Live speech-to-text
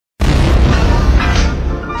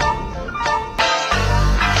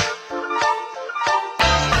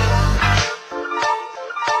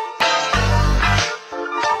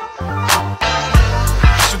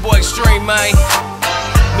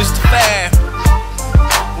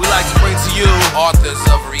authors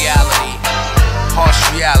of reality. Harsh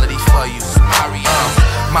reality for you.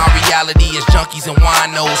 My reality is junkies and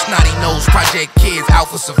winos, snotty nose project kids out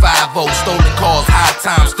for survival. Stolen cars, high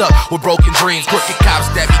time stuck with broken dreams. Crooked cops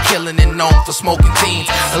that be killing and known for smoking teens.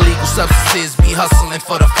 Illegal substances be hustling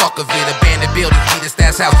for the fuck of it. Abandoned buildings be the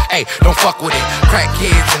stats house, hey, don't fuck with it.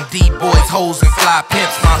 Crackheads and D-boys, hoes and fly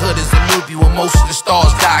pimps. My hood is a movie where most of the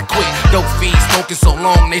stars die quick. Dope fiends smoking so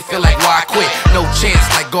long they feel like why quit. No chance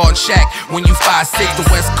like Garden Shack when you 5'6". The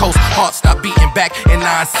West Coast heart stop beating back in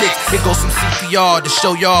 9-6. Here goes some CPR to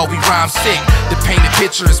show y'all we rhyme sick. The painted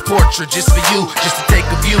picture is portrait just for you, just to take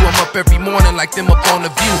a view. I'm up every morning like them up on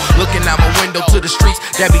the view, looking out my window to the streets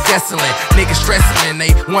that be desolate. Niggas stressing and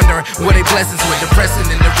they wondering where they blessings with. Depressing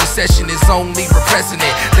and the recession is only repressing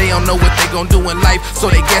it. They don't know what they gon' do in life, so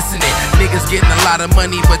they guessing it. Niggas getting a lot of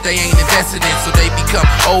money, but they ain't invested it, so they become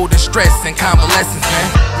old and stressed and convalescents, man.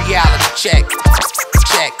 Reality check,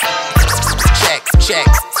 check, check, check,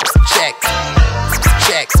 check,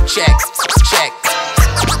 check, check, check.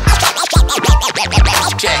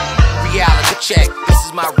 Check, reality check, this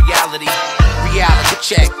is my reality. Reality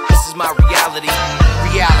check, this is my reality.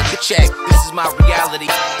 Reality check, this is my reality.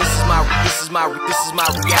 This is my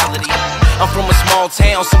reality. I'm from a small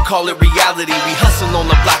town, some call it reality. We hustle on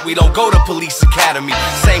the block, we don't go to police academy.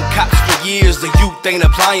 Same cops for years, the youth ain't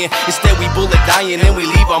applying. Instead we bullet dying and we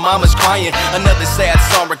leave our mamas crying. Another sad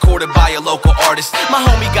song recorded by a local artist. My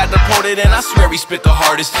homie got deported and I swear he spit the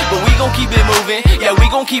hardest. But we gon' keep it moving, yeah we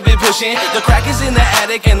gon' keep it pushing. The crack is in the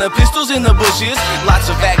attic and the pistols in the bushes. Lots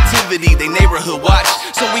of activity, they neighborhood watch.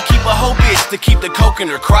 So we keep a whole bitch to keep the coke in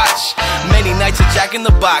her crotch. Many nights of Jack in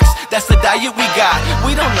the Box, that's the diet we got.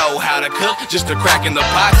 We don't know how to cook, just a crack in the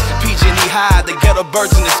pots. PG&E high, the ghetto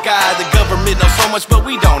birds in the sky. The government knows so much, but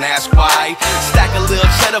we don't ask why. Stack a little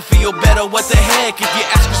cheddar, feel better, what the heck? If you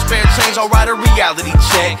ask for spare change, I'll write a reality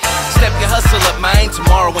check. Step your hustle up, man,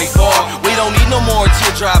 tomorrow ain't far. We don't need no more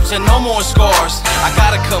teardrops and no more scars. I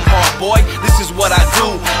gotta come hard, boy, this is what I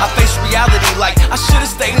do. I face reality like I should've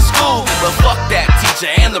stayed in school. But fuck that teacher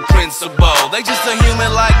and the principal. They just a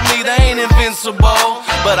human like me, they ain't invincible.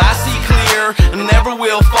 But I see clear, never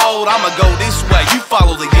will fold. I'ma go this way, you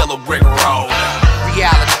follow the yellow brick road.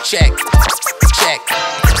 Reality check, check,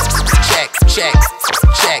 check, check,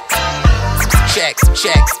 check, check, check,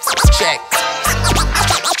 check, check.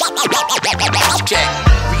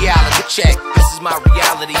 Reality check, this is my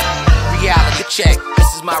reality. Reality check,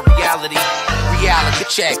 this is my reality. Reality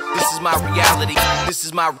check, this is my reality. This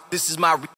is my